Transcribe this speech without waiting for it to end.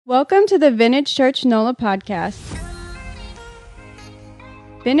Welcome to the Vintage Church NOLA podcast.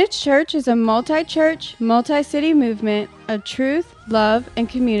 Vintage Church is a multi-church, multi-city movement of truth, love, and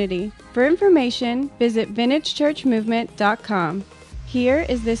community. For information, visit vintagechurchmovement.com. Here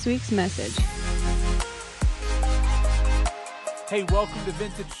is this week's message. Hey, welcome to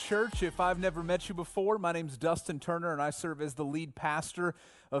Vintage Church. If I've never met you before, my name's Dustin Turner, and I serve as the lead pastor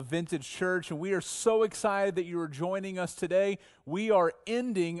of Vintage Church, and we are so excited that you are joining us today. We are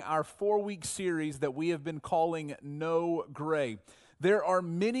ending our 4-week series that we have been calling No Gray. There are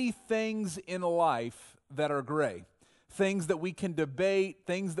many things in life that are gray, things that we can debate,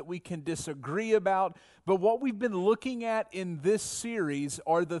 things that we can disagree about, but what we've been looking at in this series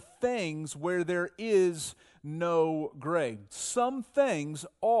are the things where there is no gray. Some things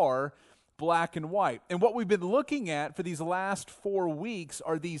are black and white. And what we've been looking at for these last 4 weeks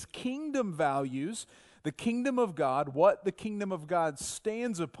are these kingdom values, the kingdom of God, what the kingdom of God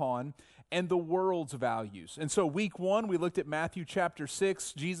stands upon, and the world's values. And so week 1, we looked at Matthew chapter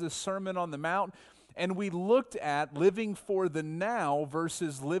 6, Jesus' Sermon on the Mount, and we looked at living for the now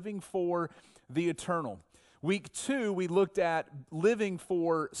versus living for the eternal. Week 2, we looked at living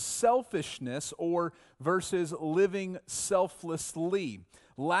for selfishness or versus living selflessly.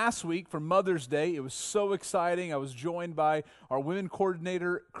 Last week for Mother's Day, it was so exciting. I was joined by our women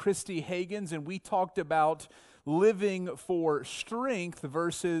coordinator, Christy Hagans, and we talked about living for strength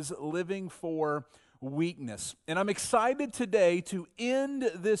versus living for weakness. And I'm excited today to end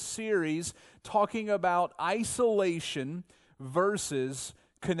this series talking about isolation versus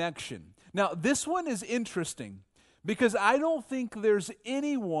connection. Now, this one is interesting because I don't think there's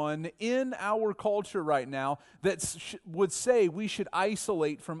anyone in our culture right now that would say we should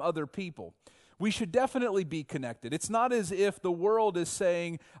isolate from other people. We should definitely be connected. It's not as if the world is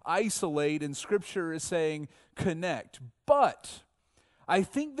saying isolate and Scripture is saying connect. But I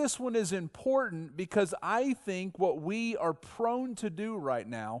think this one is important because I think what we are prone to do right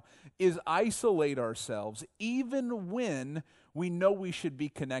now is isolate ourselves even when we know we should be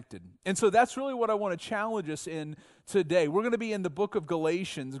connected. And so that's really what I want to challenge us in today. We're going to be in the book of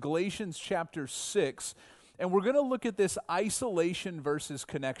Galatians, Galatians chapter 6, and we're going to look at this isolation versus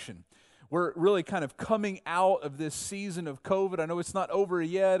connection. We're really kind of coming out of this season of COVID. I know it's not over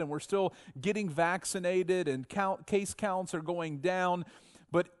yet, and we're still getting vaccinated, and case counts are going down.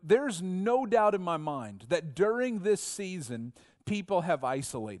 But there's no doubt in my mind that during this season, people have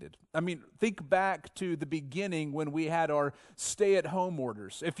isolated. I mean, think back to the beginning when we had our stay-at-home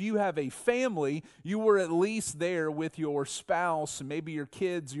orders. If you have a family, you were at least there with your spouse, maybe your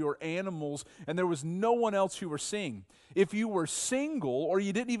kids, your animals, and there was no one else you were seeing. If you were single or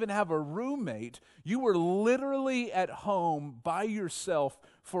you didn't even have a roommate, you were literally at home by yourself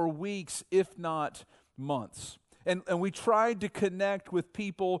for weeks, if not months. And we tried to connect with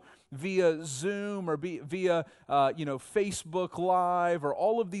people via Zoom or via Facebook Live or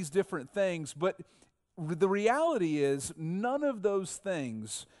all of these different things. But the reality is none of those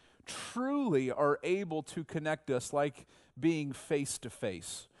things truly are able to connect us like being face to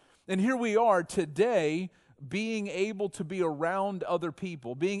face. And here we are today, being able to be around other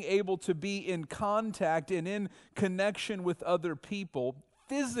people, being able to be in contact and in connection with other people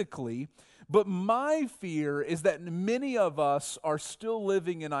physically. But my fear is that many of us are still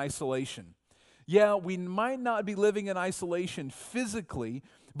living in isolation. Yeah, we might not be living in isolation physically,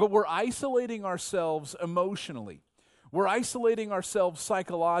 but we're isolating ourselves emotionally. We're isolating ourselves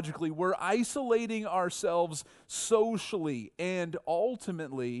psychologically. We're isolating ourselves socially. And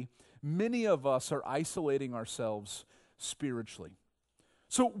ultimately, many of us are isolating ourselves spiritually.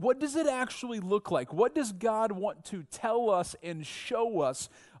 So what does it actually look like? What does God want to tell us and show us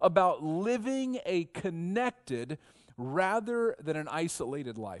about living a connected rather than an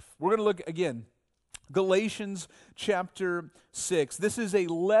isolated life? We're going to look again, Galatians chapter 6. This is a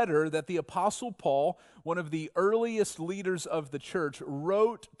letter that the Apostle Paul, one of the earliest leaders of the church,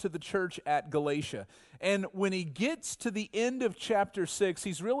 wrote to the church at Galatia. And when he gets to the end of chapter 6,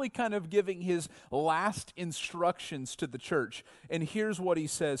 he's really kind of giving his last instructions to the church. And here's what he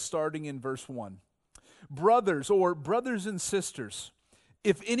says, starting in verse 1. Brothers and sisters,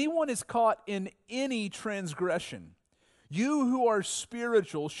 if anyone is caught in any transgression, you who are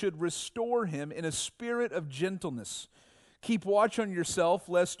spiritual should restore him in a spirit of gentleness. Keep watch on yourself,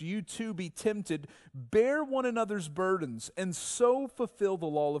 lest you too be tempted. Bear one another's burdens, and so fulfill the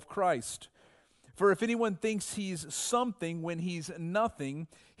law of Christ. For if anyone thinks he's something when he's nothing,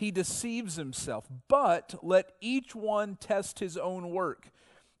 he deceives himself. But let each one test his own work,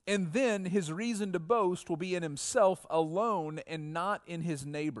 and then his reason to boast will be in himself alone and not in his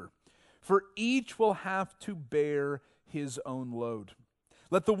neighbor. For each will have to bear his own load.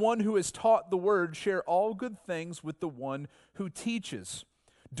 Let the one who is taught the word share all good things with the one who teaches.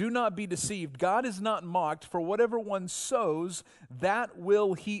 Do not be deceived. God is not mocked, for whatever one sows, that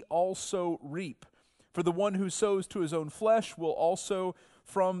will he also reap. For the one who sows to his own flesh will also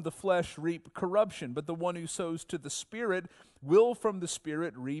from the flesh reap corruption, but the one who sows to the Spirit will from the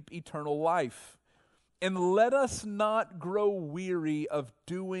Spirit reap eternal life. And let us not grow weary of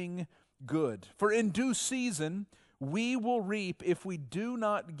doing good, for in due season we will reap if we do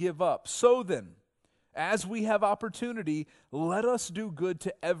not give up. So then, as we have opportunity, let us do good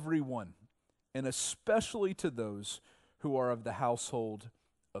to everyone, and especially to those who are of the household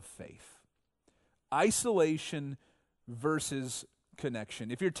of faith. Isolation versus connection.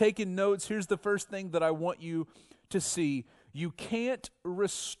 If you're taking notes, here's the first thing that I want you to see. You can't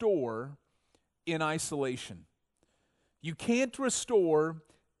restore in isolation. You can't restore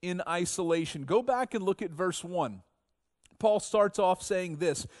in isolation. Go back and look at verse 1. Paul starts off saying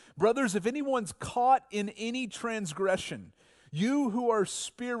this, brothers, if anyone's caught in any transgression, you who are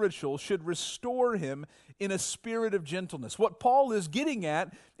spiritual should restore him in a spirit of gentleness. What Paul is getting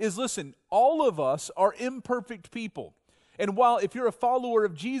at is, listen, all of us are imperfect people. And while if you're a follower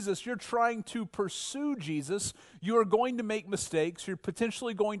of Jesus, you're trying to pursue Jesus, you are going to make mistakes, you're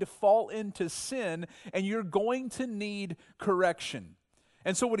potentially going to fall into sin, and you're going to need correction.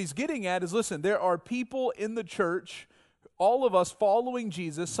 And so what he's getting at is, listen, there are people in the church, all of us following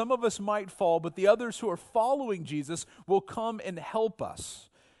Jesus, some of us might fall, but the others who are following Jesus will come and help us.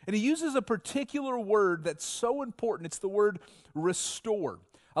 And he uses a particular word that's so important. It's the word restore.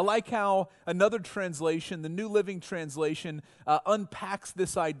 I like how another translation, the New Living Translation, unpacks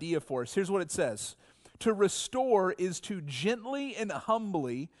this idea for us. Here's what it says. To restore is to gently and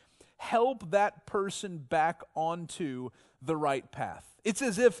humbly help that person back onto the right path. It's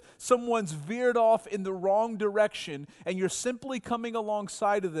as if someone's veered off in the wrong direction and you're simply coming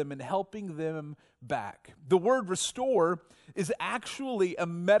alongside of them and helping them back. The word restore is actually a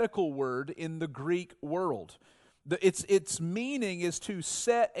medical word in the Greek world. Its meaning is to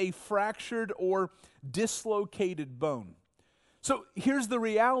set a fractured or dislocated bone. So here's the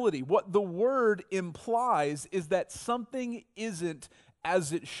reality. What the word implies is that something isn't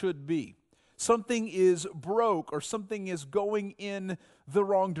as it should be. Something is broke or something is going in the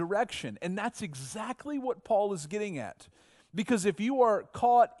wrong direction. And that's exactly what Paul is getting at. Because if you are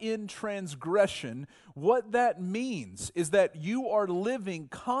caught in transgression, what that means is that you are living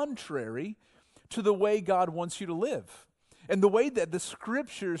contrary to the way God wants you to live. And the way that the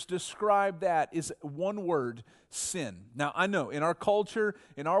scriptures describe that is one word, sin. Now, I know in our culture,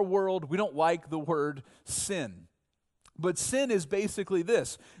 in our world, we don't like the word sin. But sin is basically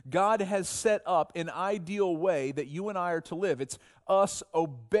this. God has set up an ideal way that you and I are to live. It's us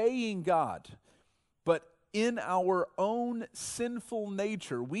obeying God. But in our own sinful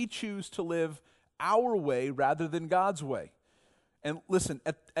nature, we choose to live our way rather than God's way. And listen,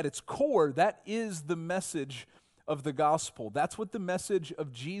 at its core, that is the message of the gospel. That's what the message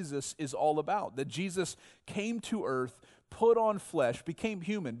of Jesus is all about. That Jesus came to earth, put on flesh, became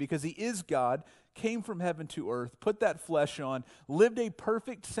human because he is God, came from heaven to earth, put that flesh on, lived a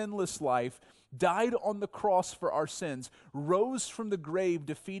perfect sinless life, died on the cross for our sins, rose from the grave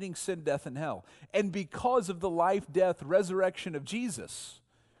defeating sin, death, and hell. And because of the life, death, resurrection of Jesus,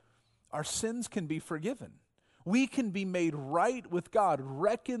 our sins can be forgiven. We can be made right with God,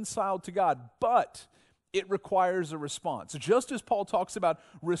 reconciled to God, but it requires a response. Just as Paul talks about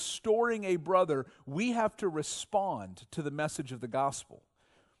restoring a brother, we have to respond to the message of the gospel.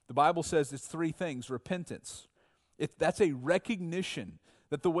 The Bible says it's three things. Repentance. That's a recognition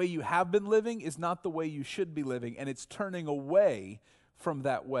that the way you have been living is not the way you should be living, and it's turning away from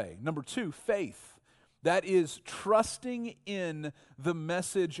that way. Number two, faith. That is trusting in the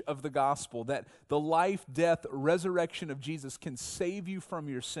message of the gospel, that the life, death, resurrection of Jesus can save you from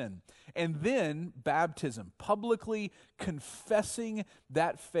your sin. And then baptism, publicly confessing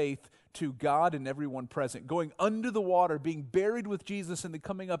that faith to God and everyone present, going under the water, being buried with Jesus, and then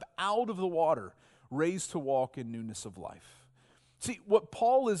coming up out of the water, raised to walk in newness of life. See, what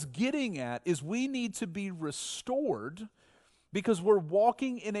Paul is getting at is we need to be restored because we're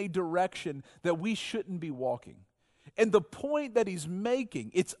walking in a direction that we shouldn't be walking. And the point that he's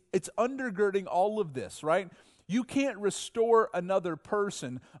making, it's undergirding all of this, right? You can't restore another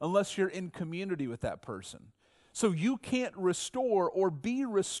person unless you're in community with that person. So you can't restore or be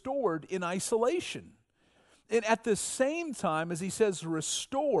restored in isolation. And at the same time, as he says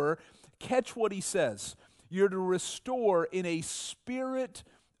restore, catch what he says. You're to restore in a spirit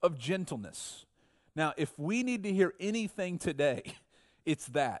of gentleness. Now, if we need to hear anything today, it's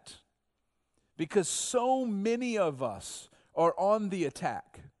that. Because so many of us are on the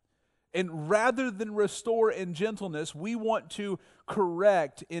attack. And rather than restore in gentleness, we want to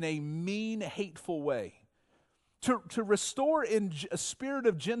correct in a mean, hateful way. To restore in a spirit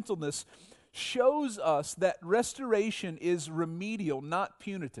of gentleness shows us that restoration is remedial, not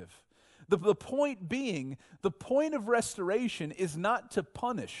punitive. The point being, the point of restoration is not to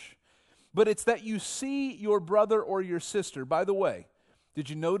punish, but it's that you see your brother or your sister. By the way, did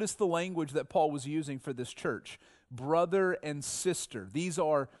you notice the language that Paul was using for this church? Brother and sister. These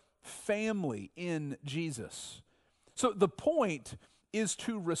are family in Jesus. So the point is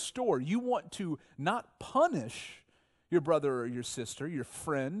to restore. You want to not punish your brother or your sister, your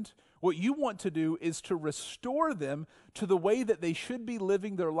friend. What you want to do is to restore them to the way that they should be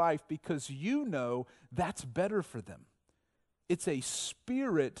living their life because you know that's better for them. It's a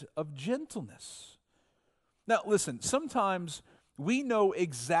spirit of gentleness. Now listen, sometimes we know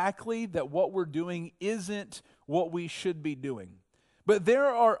exactly that what we're doing isn't what we should be doing. But there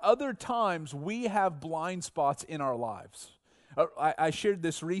are other times we have blind spots in our lives. I shared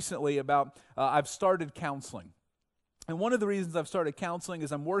this recently about I've started counseling. And one of the reasons I've started counseling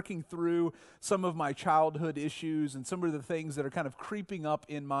is I'm working through some of my childhood issues and some of the things that are kind of creeping up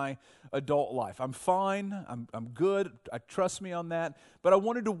in my adult life. I'm fine. I'm good. Trust me on that. But I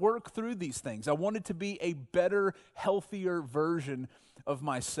wanted to work through these things. I wanted to be a better, healthier version of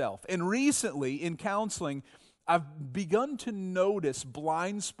myself. And recently in counseling, I've begun to notice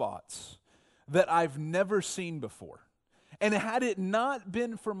blind spots that I've never seen before. And had it not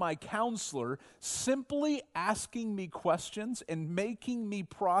been for my counselor simply asking me questions and making me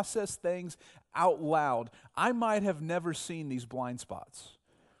process things out loud, I might have never seen these blind spots.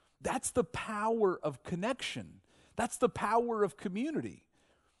 That's the power of connection. That's the power of community.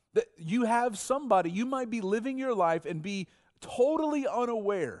 That you have somebody, you might be living your life and be totally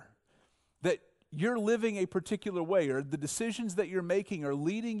unaware that you're living a particular way or the decisions that you're making are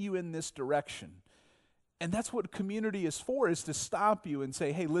leading you in this direction. And that's what community is for, is to stop you and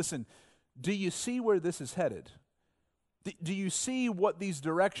say, hey, listen, do you see where this is headed? Do you see what these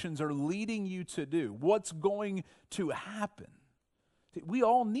directions are leading you to do? What's going to happen? We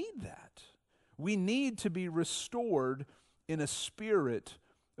all need that. We need to be restored in a spirit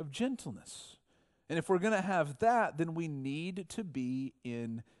of gentleness. And if we're going to have that, then we need to be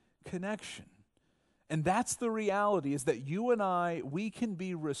in connection. And that's the reality, is that you and I, we can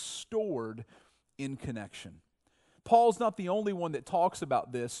be restored in connection. Paul's not the only one that talks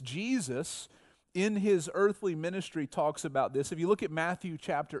about this. Jesus, in his earthly ministry, talks about this. If you look at Matthew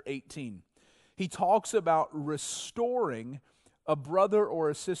chapter 18, he talks about restoring a brother or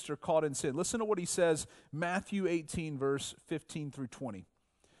a sister caught in sin. Listen to what he says, Matthew 18, verse 15 through 20.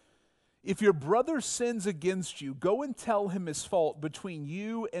 If your brother sins against you, go and tell him his fault between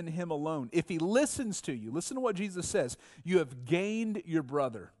you and him alone. If he listens to you, listen to what Jesus says, you have gained your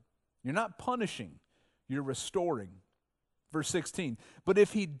brother. You're not punishing, you're restoring. Verse 16, but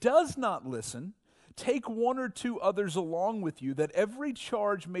if he does not listen, take one or two others along with you, that every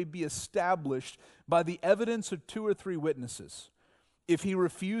charge may be established by the evidence of 2 or 3 witnesses. If he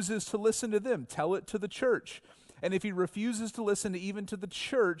refuses to listen to them, tell it to the church. And if he refuses to listen even to the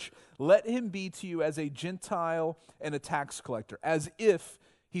church, let him be to you as a Gentile and a tax collector, as if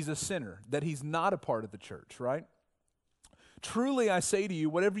he's a sinner, that he's not a part of the church, right? Truly I say to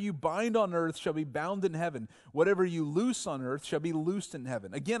you, whatever you bind on earth shall be bound in heaven. Whatever you loose on earth shall be loosed in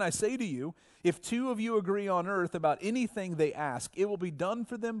heaven. Again, I say to you, if 2 of you agree on earth about anything they ask, it will be done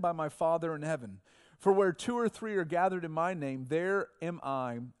for them by my Father in heaven. For where 2 or 3 are gathered in my name, there am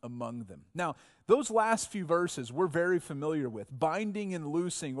I among them. Now, those last few verses we're very familiar with. Binding and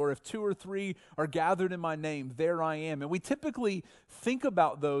loosing, or if 2 or 3 are gathered in my name, there I am. And we typically think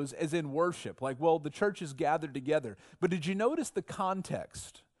about those as in worship. Like, well, the church is gathered together. But did you notice the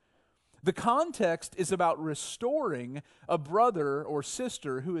context? The context is about restoring a brother or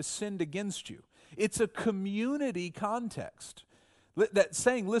sister who has sinned against you. It's a community context. That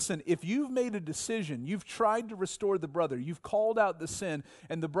saying, listen, if you've made a decision, you've tried to restore the brother, you've called out the sin,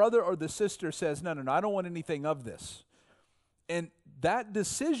 and the brother or the sister says, no, I don't want anything of this. And that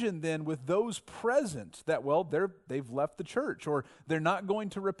decision then with those present, that, well, they've left the church, or they're not going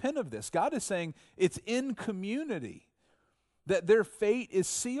to repent of this. God is saying it's in community that their fate is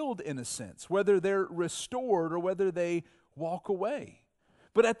sealed in a sense, whether they're restored or whether they walk away.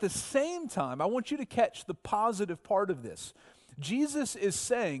 But at the same time, I want you to catch the positive part of this. Jesus is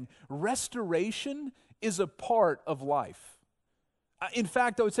saying restoration is a part of life. In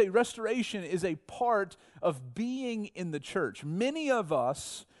fact, I would say restoration is a part of being in the church. Many of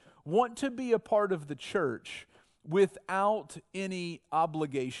us want to be a part of the church without any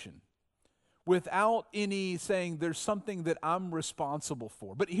obligation. without any saying there's something that I'm responsible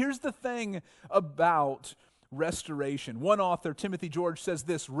for. But here's the thing about restoration. One author, Timothy George, says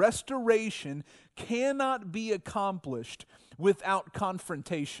this: restoration cannot be accomplished without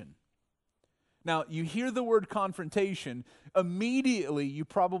confrontation. Now, you hear the word confrontation, immediately you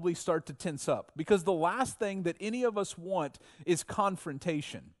probably start to tense up, because the last thing that any of us want is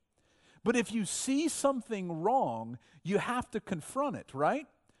confrontation. But if you see something wrong, you have to confront it, right?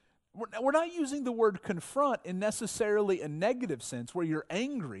 We're not using the word confront in necessarily a negative sense where you're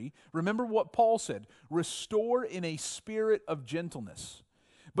angry. Remember what Paul said, restore in a spirit of gentleness.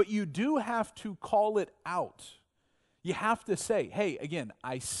 But you do have to call it out. You have to say, hey, again,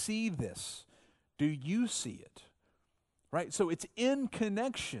 I see this. Do you see it? Right? So it's in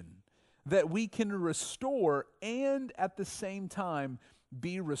connection that we can restore and at the same time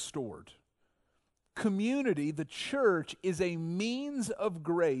be restored. Community, the church, is a means of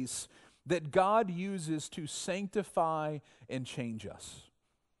grace that God uses to sanctify and change us.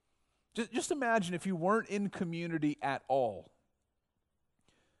 Just imagine if you weren't in community at all.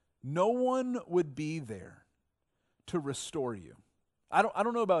 No one would be there to restore you. I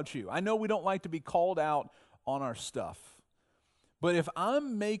don't know about you. I know we don't like to be called out on our stuff. But if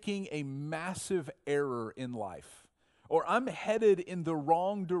I'm making a massive error in life, or I'm headed in the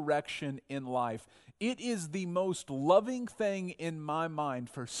wrong direction in life, it is the most loving thing in my mind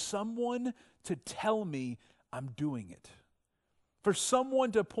for someone to tell me I'm doing it. For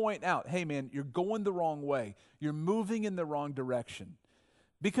someone to point out, hey man, you're going the wrong way. You're moving in the wrong direction.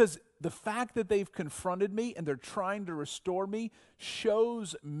 Because the fact that they've confronted me and they're trying to restore me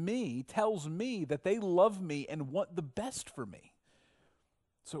shows me, tells me that they love me and want the best for me.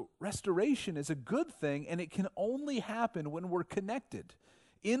 So restoration is a good thing, and it can only happen when we're connected,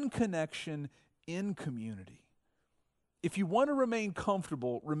 in connection, in community. If you want to remain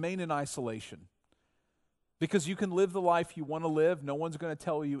comfortable, remain in isolation. Because you can live the life you want to live. No one's going to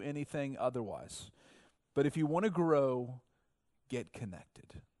tell you anything otherwise. But if you want to grow, get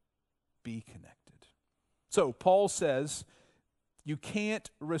connected. Be connected. So Paul says you can't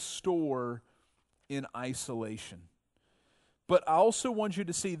restore in isolation. But I also want you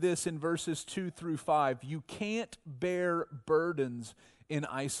to see this in verses 2 through 5. You can't bear burdens in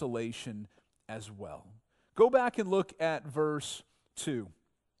isolation as well. Go back and look at verse 2.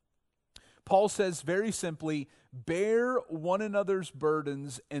 Paul says very simply, bear one another's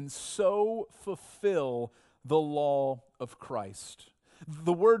burdens and so fulfill the law of Christ.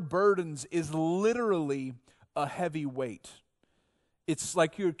 The word burdens is literally a heavy weight. It's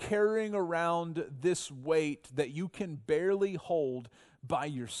like you're carrying around this weight that you can barely hold by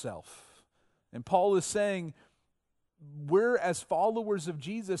yourself. And Paul is saying, we're as followers of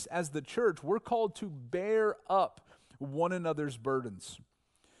Jesus, as the church, we're called to bear up one another's burdens.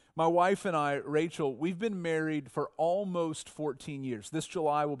 My wife and I, Rachel, we've been married for almost 14 years. This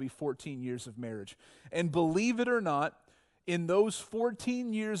July will be 14 years of marriage. And believe it or not, in those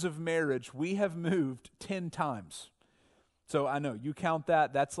 14 years of marriage, we have moved 10 times. So I know, you count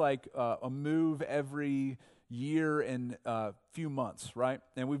that, that's like a move every year and a few months, right?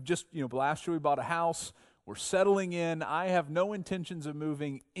 And we've just, last year we bought a house, we're settling in. I have no intentions of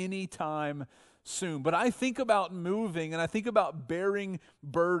moving anytime soon. But I think about moving and I think about bearing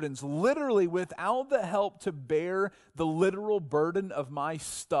burdens. Literally, without the help to bear the literal burden of my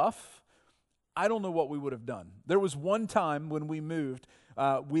stuff, I don't know what we would have done. There was one time when we moved,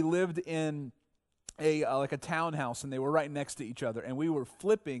 we lived in like a townhouse, and they were right next to each other, and we were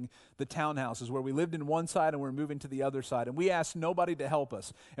flipping the townhouses where we lived in one side and we were moving to the other side, and we asked nobody to help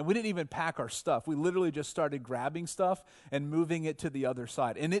us, and we didn't even pack our stuff. We literally just started grabbing stuff and moving it to the other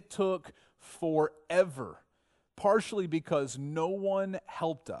side, and it took forever, partially because no one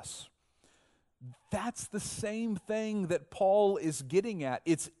helped us. That's the same thing that Paul is getting at.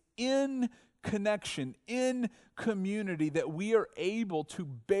 It's in connection, in community, that we are able to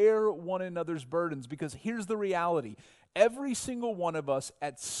bear one another's burdens. Because here's the reality. Every single one of us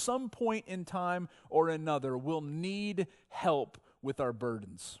at some point in time or another will need help with our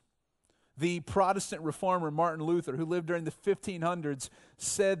burdens. The Protestant reformer Martin Luther, who lived during the 1500s,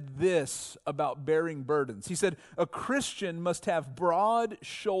 said this about bearing burdens. He said, "A Christian must have broad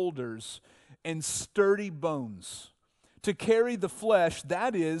shoulders and sturdy bones to carry the flesh,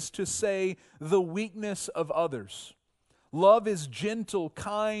 that is to say, the weakness of others. Love is gentle,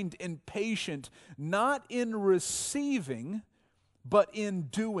 kind, and patient, not in receiving, but in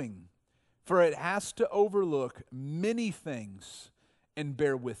doing. For it has to overlook many things and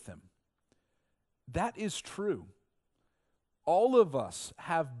bear with them." That is true. All of us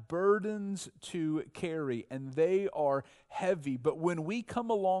have burdens to carry, and they are heavy. But when we come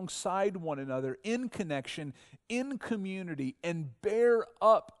alongside one another in connection, in community, and bear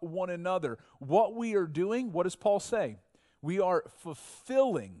up one another, what we are doing, what does Paul say? We are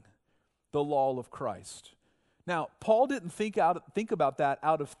fulfilling the law of Christ. Now, Paul didn't think about that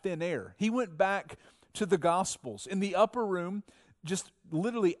out of thin air. He went back to the Gospels in the upper room, just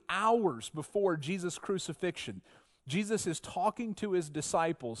literally hours before Jesus' crucifixion. Jesus is talking to his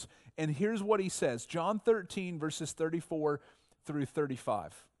disciples, and here's what he says. John 13, verses 34 through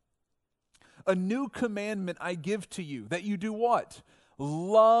 35. A new commandment I give to you, that you do what?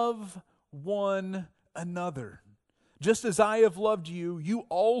 Love one another. Just as I have loved you, you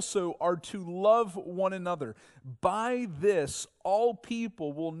also are to love one another. By this, all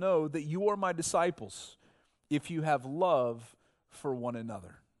people will know that you are my disciples, if you have love for one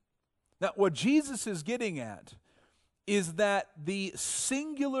another. Now, what Jesus is getting at is that the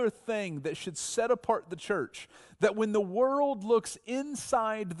singular thing that should set apart the church, that when the world looks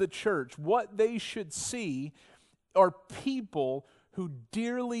inside the church, what they should see are people who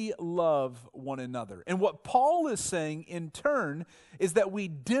dearly love one another. And what Paul is saying in turn is that we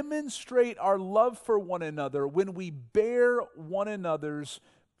demonstrate our love for one another when we bear one another's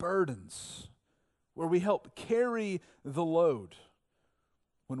burdens, where we help carry the load.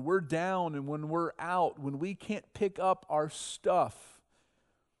 When we're down and when we're out, when we can't pick up our stuff,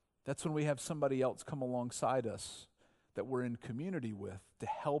 that's when we have somebody else come alongside us that we're in community with to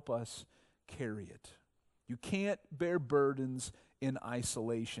help us carry it. You can't bear burdens in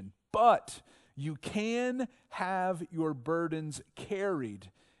isolation, but you can have your burdens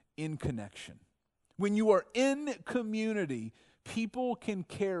carried in connection. When you are in community, people can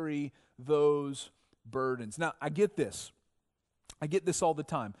carry those burdens. Now, I get this. I get this all the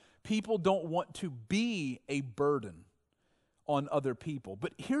time. People don't want to be a burden on other people.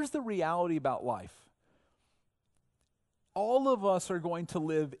 But here's the reality about life. All of us are going to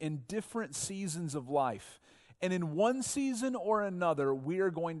live in different seasons of life. And in one season or another, we are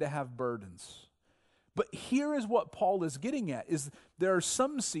going to have burdens. But here is what Paul is getting at, is there are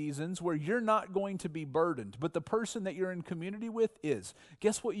some seasons where you're not going to be burdened, but the person that you're in community with is.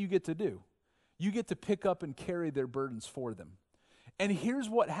 Guess what you get to do? You get to pick up and carry their burdens for them. And here's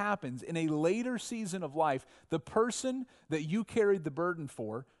what happens. In a later season of life, the person that you carried the burden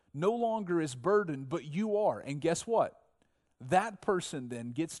for no longer is burdened, but you are. And guess what? That person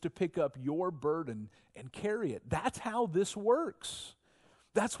then gets to pick up your burden and carry it. That's how this works.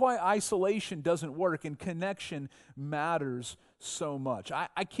 That's why isolation doesn't work and connection matters so much.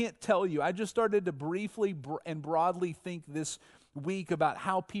 I can't tell you. I just started to briefly and broadly think this week about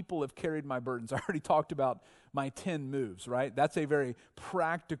how people have carried my burdens. I already talked about my 10 moves, right? That's a very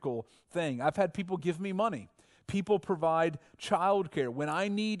practical thing. I've had people give me money. People provide childcare. When I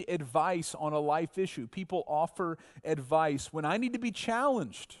need advice on a life issue, people offer advice. When I need to be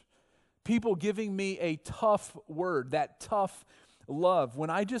challenged, people giving me a tough word, that tough love. When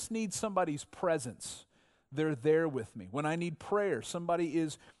I just need somebody's presence, they're there with me. When I need prayer, somebody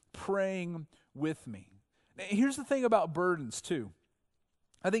is praying with me. Now, here's the thing about burdens too.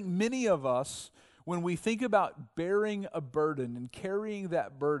 I think many of us, when we think about bearing a burden and carrying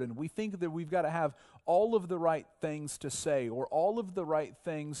that burden, we think that we've got to have all of the right things to say or all of the right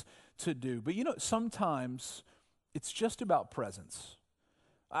things to do. But you know, sometimes it's just about presence.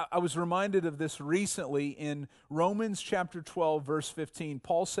 I was reminded of this recently in Romans chapter 12, verse 15.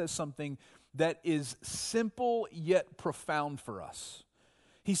 Paul says something that is simple yet profound for us.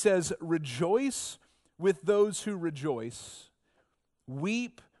 He says, "Rejoice with those who rejoice,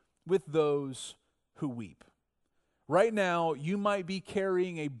 weep with those who weep." Right now, you might be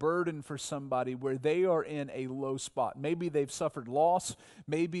carrying a burden for somebody where they are in a low spot. Maybe they've suffered loss,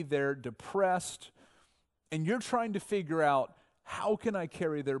 maybe they're depressed, and you're trying to figure out, how can I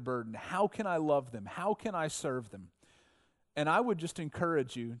carry their burden? How can I love them? How can I serve them? And I would just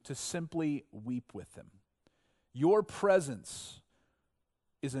encourage you to simply weep with them. Your presence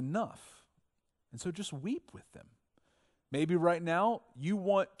is enough. And so just weep with them. Maybe right now you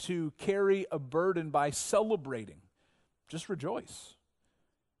want to carry a burden by celebrating. Just rejoice.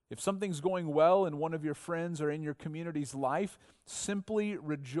 If something's going well in one of your friends or in your community's life, simply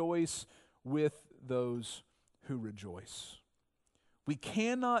rejoice with those who rejoice. We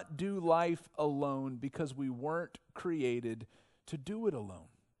cannot do life alone because we weren't created to do it alone.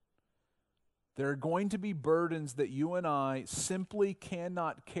 There are going to be burdens that you and I simply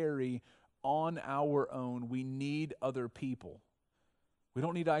cannot carry on our own. We need other people. We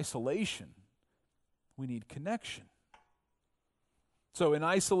don't need isolation. We need connection. So in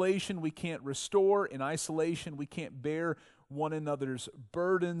isolation, we can't restore. In isolation, we can't bear one another's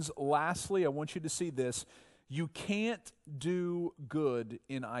burdens. Lastly, I want you to see this. You can't do good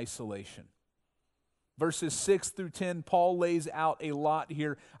in isolation. Verses 6 through 10, Paul lays out a lot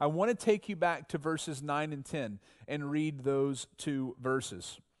here. I want to take you back to verses 9 and 10 and read those two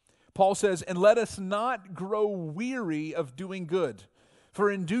verses. Paul says, "And let us not grow weary of doing good, for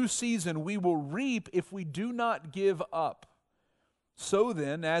in due season we will reap if we do not give up. So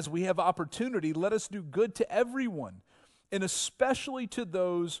then, as we have opportunity, let us do good to everyone, and especially to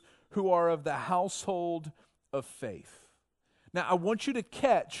those who are of the household of faith." Now, I want you to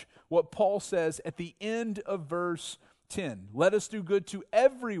catch what Paul says at the end of verse 10. Let us do good to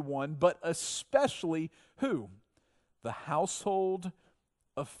everyone, but especially who? The household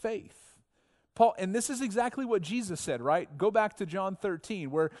of faith. Paul, and this is exactly what Jesus said, right? Go back to John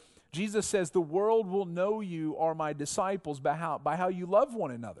 13, where Jesus says, "The world will know you are my disciples by how you love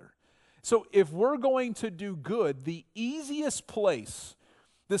one another." So if we're going to do good, the easiest place,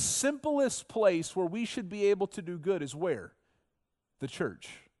 the simplest place where we should be able to do good is where? The church,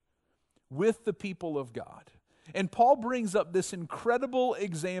 with the people of God. And Paul brings up this incredible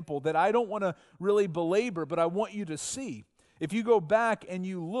example that I don't want to really belabor, but I want you to see. If you go back and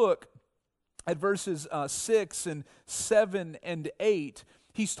you look at verses 6 and 7 and 8,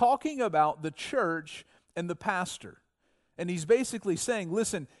 he's talking about the church and the pastor. And he's basically saying,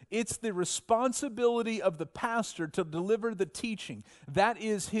 listen, it's the responsibility of the pastor to deliver the teaching. That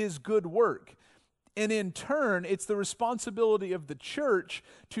is his good work. And in turn, it's the responsibility of the church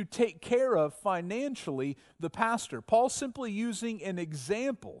to take care of financially the pastor. Paul's simply using an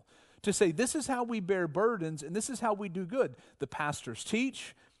example to say this is how we bear burdens and this is how we do good. The pastors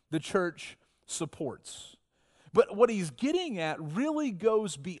teach, the church supports. But what he's getting at really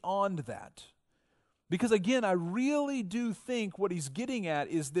goes beyond that. Because again, I really do think what he's getting at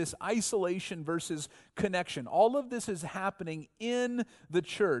is this isolation versus connection. All of this is happening in the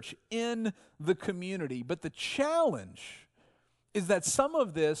church, in the community. But the challenge is that some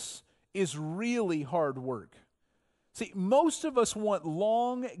of this is really hard work. See, most of us want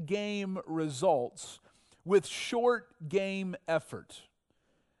long game results with short game effort.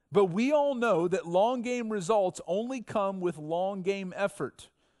 But we all know that long game results only come with long game effort.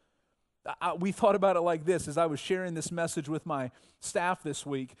 We thought about it like this as I was sharing this message with my staff this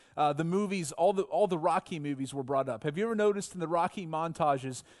week. The movies, all the Rocky movies were brought up. Have you ever noticed in the Rocky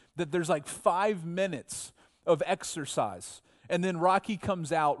montages that there's like 5 minutes of exercise, and then Rocky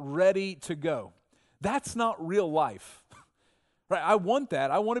comes out ready to go? That's not real life. Right? I want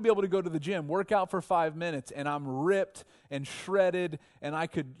that. I want to be able to go to the gym, work out for 5 minutes, and I'm ripped and shredded, and I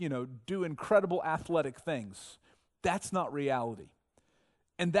could, do incredible athletic things. That's not reality.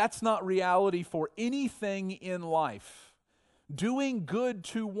 And that's not reality for anything in life. Doing good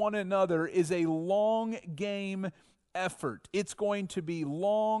to one another is a long game effort. It's going to be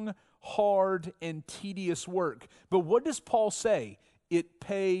long, hard, and tedious work. But what does Paul say? It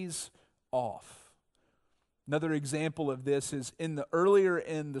pays off. Another example of this is earlier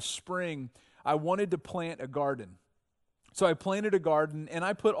in the spring, I wanted to plant a garden. So I planted a garden, and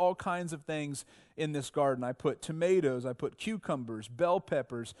I put all kinds of things in this garden. I put tomatoes, I put cucumbers, bell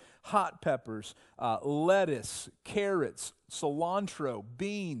peppers, hot peppers, lettuce, carrots, cilantro,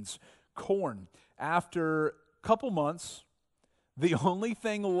 beans, corn. After a couple months, the only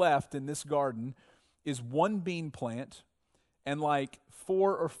thing left in this garden is one bean plant and like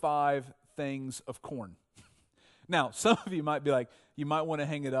 4 or 5 things of corn. Now, some of you might be like, you might want to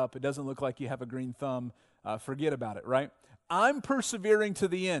hang it up. It doesn't look like you have a green thumb. Forget about it, right? I'm persevering to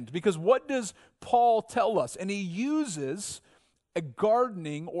the end, because what does Paul tell us? And he uses a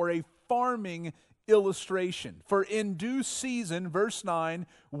gardening or a farming illustration. For in due season, verse 9,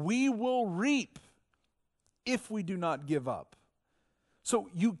 we will reap if we do not give up. So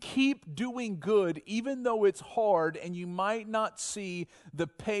you keep doing good even though it's hard and you might not see the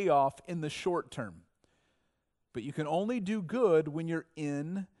payoff in the short term. But you can only do good when you're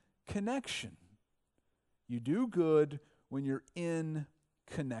in connection. You do good when you're in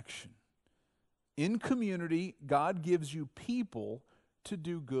connection. In community, God gives you people to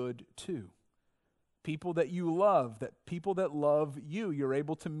do good to. People that you love, people that love you. You're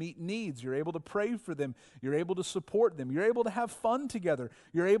able to meet needs. You're able to pray for them. You're able to support them. You're able to have fun together.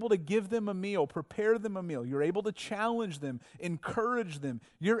 You're able to give them a meal, prepare them a meal. You're able to challenge them, encourage them.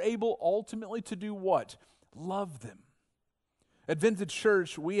 You're able ultimately to do what? Love them. At Vintage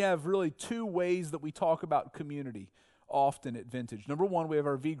Church, we have really 2 ways that we talk about community often at Vintage. Number 1, we have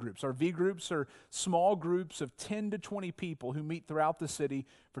our V groups. Our V groups are small groups of 10 to 20 people who meet throughout the city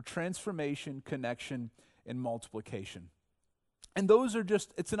for transformation, connection, and multiplication. And those are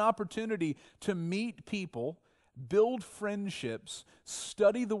it's an opportunity to meet people, build friendships,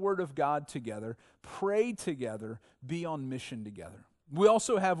 study the Word of God together, pray together, be on mission together. We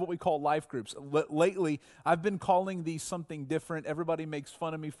also have what we call life groups. Lately, I've been calling these something different. Everybody makes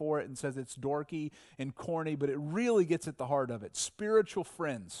fun of me for it and says it's dorky and corny, but it really gets at the heart of it. Spiritual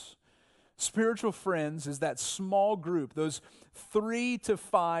friends. Spiritual friends is that small group, those 3 to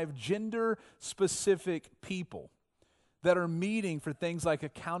 5 gender-specific people that are meeting for things like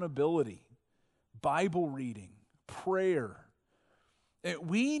accountability, Bible reading, prayer.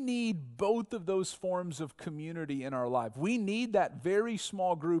 We need both of those forms of community in our life. We need that very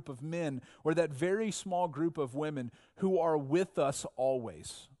small group of men or that very small group of women who are with us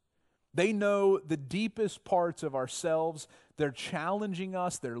always. They know the deepest parts of ourselves. They're challenging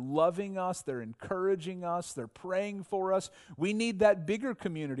us. They're loving us. They're encouraging us. They're praying for us. We need that bigger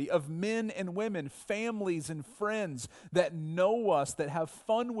community of men and women, families and friends that know us, that have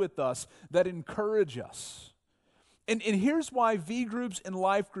fun with us, that encourage us. And here's why V groups and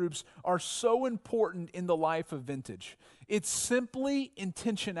life groups are so important in the life of Vintage. It's simply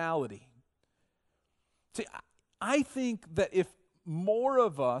intentionality. See, I think that if more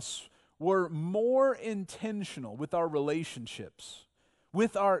of us were more intentional with our relationships,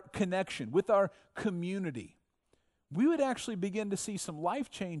 with our connection, with our community, we would actually begin to see some life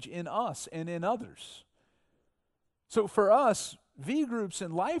change in us and in others. So for us, V groups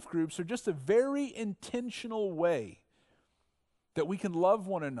and life groups are just a very intentional way that we can love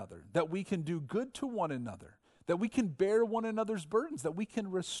one another, that we can do good to one another, that we can bear one another's burdens, that we can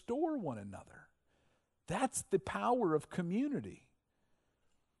restore one another. That's the power of community.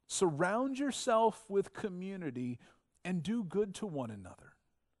 Surround yourself with community and do good to one another.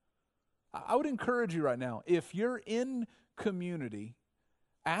 I would encourage you right now, if you're in community,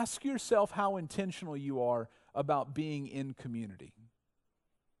 ask yourself how intentional you are about being in community.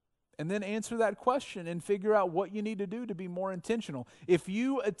 And then answer that question and figure out what you need to do to be more intentional. If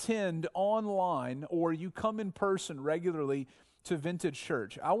you attend online or you come in person regularly to Vintage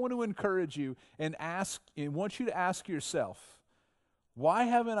Church, I want to encourage you and want you to ask yourself, why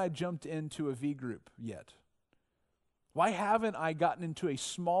haven't I jumped into a V group yet? Why haven't I gotten into a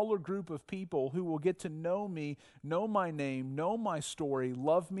smaller group of people who will get to know me, know my name, know my story,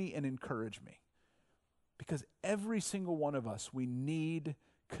 love me, and encourage me? Because every single one of us, we need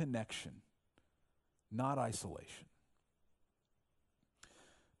connection, not isolation.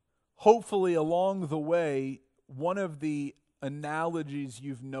 Hopefully, along the way, one of the analogies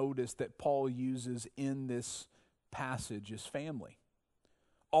you've noticed that Paul uses in this passage is family.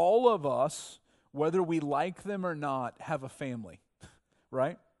 All of us, whether we like them or not, have a family,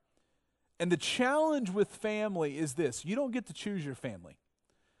 right? And the challenge with family is this: you don't get to choose your family.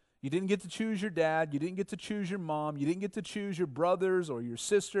 You didn't get to choose your dad. You didn't get to choose your mom. You didn't get to choose your brothers or your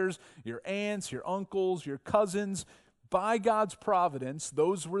sisters, your aunts, your uncles, your cousins. By God's providence,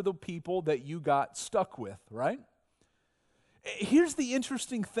 those were the people that you got stuck with, right? Here's the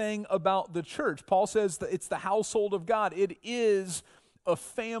interesting thing about the church. Paul says that it's the household of God. It is a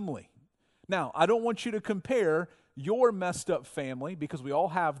family. Now, I don't want you to compare your messed up family, because we all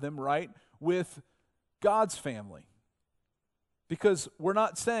have them, right, with God's family. Because we're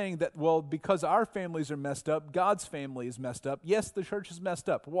not saying that, well, because our families are messed up, God's family is messed up. Yes, the church is messed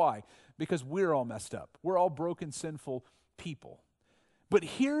up. Why? Because we're all messed up. We're all broken, sinful people. But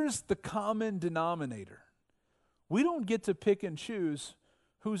here's the common denominator. We don't get to pick and choose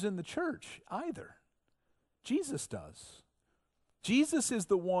who's in the church either. Jesus does. Jesus is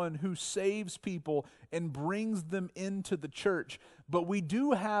the one who saves people and brings them into the church. But we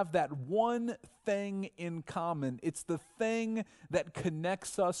do have that one thing in common. It's the thing that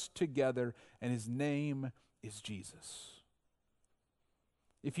connects us together, and his name is Jesus.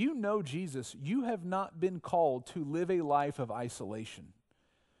 If you know Jesus, you have not been called to live a life of isolation.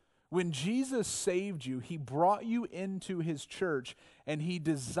 When Jesus saved you, he brought you into his church, and he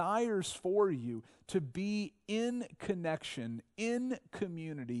desires for you to be in connection, in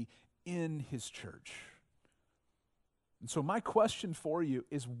community, in his church. And so my question for you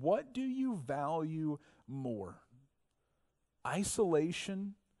is, what do you value more?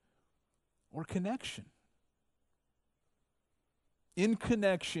 Isolation or connection? In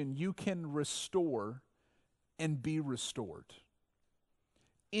connection, you can restore and be restored.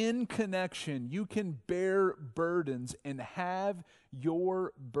 In connection, you can bear burdens and have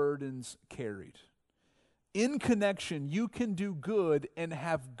your burdens carried. In connection, you can do good and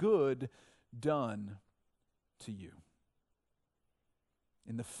have good done to you.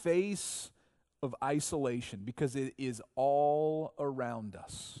 In the face of isolation, because it is all around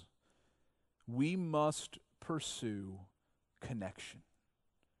us, we must pursue connection.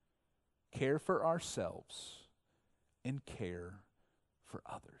 Care for ourselves and care for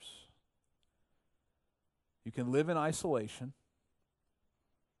others. You can live in isolation,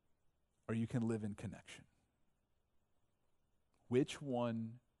 or you can live in connection. Which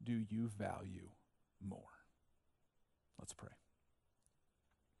one do you value more? Let's pray.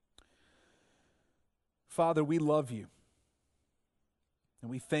 Father, we love you. And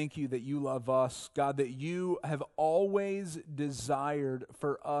we thank you that you love us. God, that you have always desired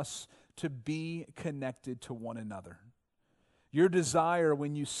for us to be connected to one another. Your desire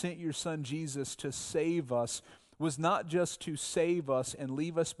when you sent your son Jesus to save us was not just to save us and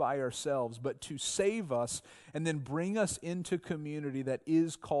leave us by ourselves, but to save us and then bring us into community that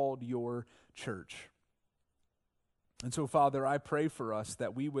is called your church. And so, Father, I pray for us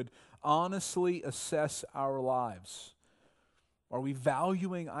that we would honestly assess our lives. Are we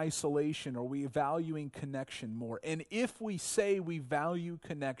valuing isolation? Are we valuing connection more? And if we say we value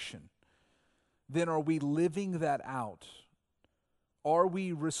connection, then are we living that out? Are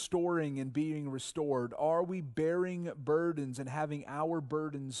we restoring and being restored? Are we bearing burdens and having our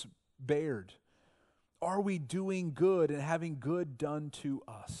burdens bared? Are we doing good and having good done to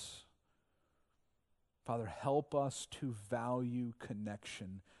us? Father, help us to value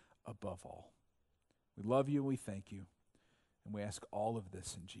connection above all. We love you and we thank you. And we ask all of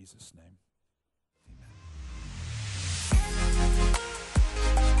this in Jesus' name.